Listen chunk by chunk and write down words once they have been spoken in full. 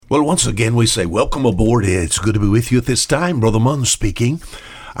Well, once again, we say welcome aboard. It's good to be with you at this time. Brother Munn speaking.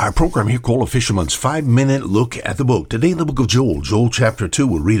 Our program here called A Fisherman's 5-Minute Look at the Book. Today in the book of Joel, Joel chapter 2,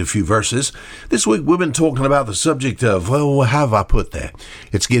 we'll read a few verses. This week we've been talking about the subject of, well, how have I put that?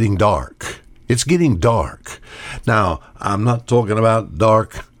 It's getting dark. It's getting dark. Now, I'm not talking about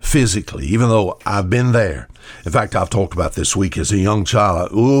dark physically, even though I've been there. In fact, I've talked about this week as a young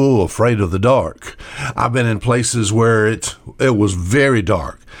child, afraid of the dark. I've been in places where it was very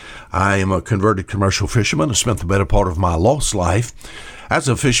dark. I am a converted commercial fisherman. I spent the better part of my lost life as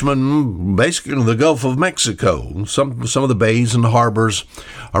a fisherman, basically in the Gulf of Mexico, some of the bays and harbors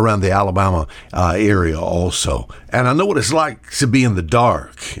around the Alabama area also. And I know what it's like to be in the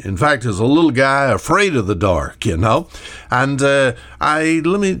dark. In fact, as a little guy, afraid of the dark, And let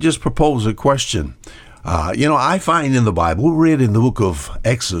me just propose a question. I find in the Bible, we read in the book of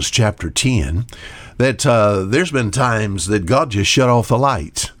Exodus chapter 10, that there's been times that God just shut off the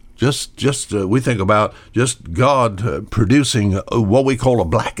light. We think about just God producing what we call a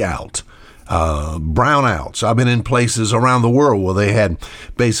blackout, brownouts. I've been in places around the world where they had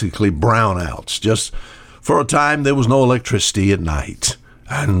basically brownouts. Just for a time, there was no electricity at night,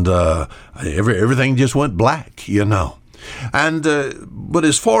 and everything just went black, And but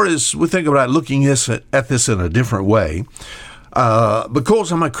as far as we think about looking at this in a different way,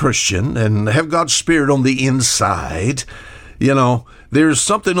 because I'm a Christian and have God's Spirit on the inside, there's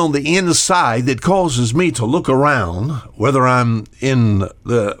something on the inside that causes me to look around, whether I'm in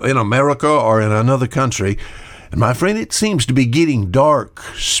America or in another country. And my friend, it seems to be getting dark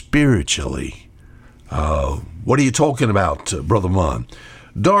spiritually. What are you talking about, Brother Munn?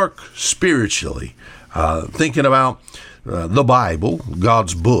 Dark spiritually. Thinking about the Bible,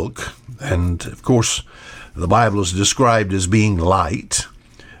 God's book, and of course, the Bible is described as being light.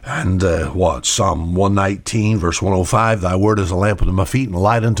 And Psalm 119, verse 105, thy word is a lamp unto my feet and a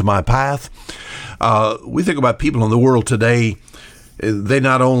light unto my path. We think about people in the world today, they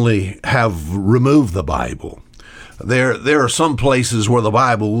not only have removed the Bible, there are some places where the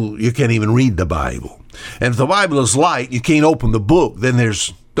Bible, you can't even read the Bible. And if the Bible is light, you can't open the book, then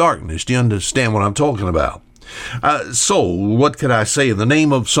there's darkness. Do you understand what I'm talking about? So what could I say?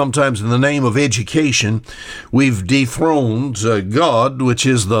 Sometimes in the name of education, we've dethroned God, which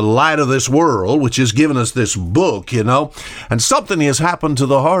is the light of this world, which has given us this book, and something has happened to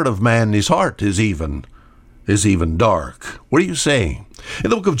the heart of man. His heart is even dark. What are you saying? In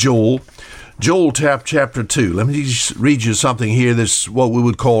the book of Joel chapter 2, let me just read you something here. This is what we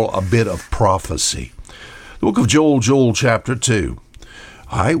would call a bit of prophecy. The book of Joel chapter 2.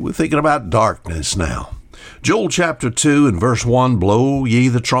 All right, we're thinking about darkness now. Joel chapter 2 and verse 1, blow ye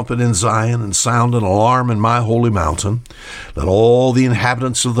the trumpet in Zion, and sound an alarm in my holy mountain. Let all the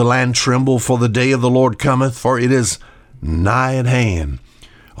inhabitants of the land tremble, for the day of the Lord cometh, for it is nigh at hand.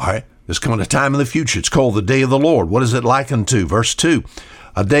 All right, there's coming a time in the future. It's called the day of the Lord. What is it likened to? Verse 2,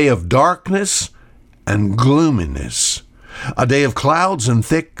 a day of darkness and gloominess, a day of clouds and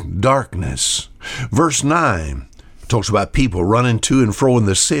thick darkness. Verse 9, talks about people running to and fro in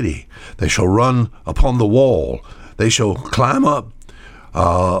the city. They shall run upon the wall. They shall climb up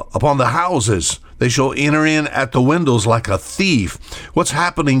upon the houses. They shall enter in at the windows like a thief. What's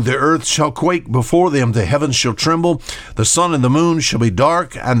happening? The earth shall quake before them. The heavens shall tremble. The sun and the moon shall be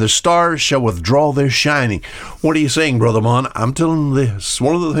dark, and the stars shall withdraw their shining. What are you saying, Brother Mon? I'm telling this.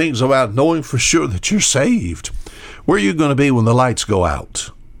 One of the things about knowing for sure that you're saved. Where are you going to be when the lights go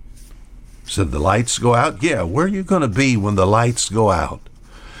out? Said the lights go out? Yeah, where are you going to be when the lights go out?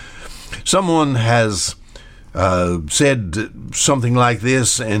 Someone has said something like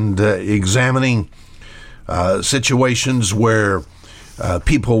this, and examining situations where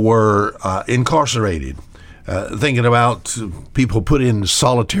people were incarcerated, thinking about people put in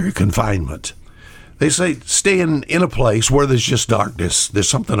solitary confinement. They say, staying in a place where there's just darkness, there's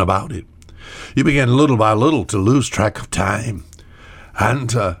something about it. You begin little by little to lose track of time.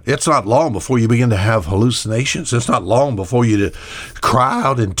 And it's not long before you begin to have hallucinations. It's not long before you cry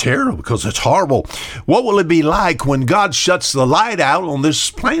out in terror because it's horrible. What will it be like when God shuts the light out on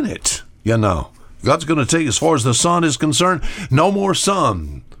this planet? God's going to take, as far as the sun is concerned, no more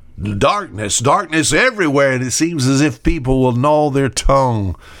sun. Darkness everywhere. And it seems as if people will gnaw their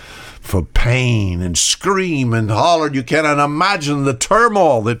tongue for pain and scream and holler. You cannot imagine the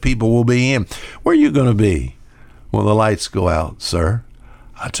turmoil that people will be in. Where are you going to be when the lights go out, sir?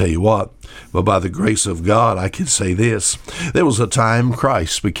 I tell you what, but by the grace of God, I can say this. There was a time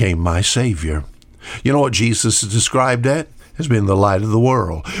Christ became my Savior. You know what Jesus is described as being the light of the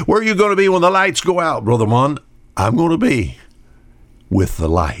world. Where are you going to be when the lights go out, Brother Mon? I'm going to be with the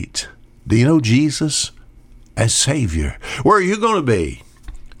light. Do you know Jesus as Savior? Where are you going to be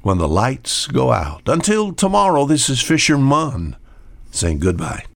when the lights go out. Until tomorrow, this is Fisher Munn saying goodbye.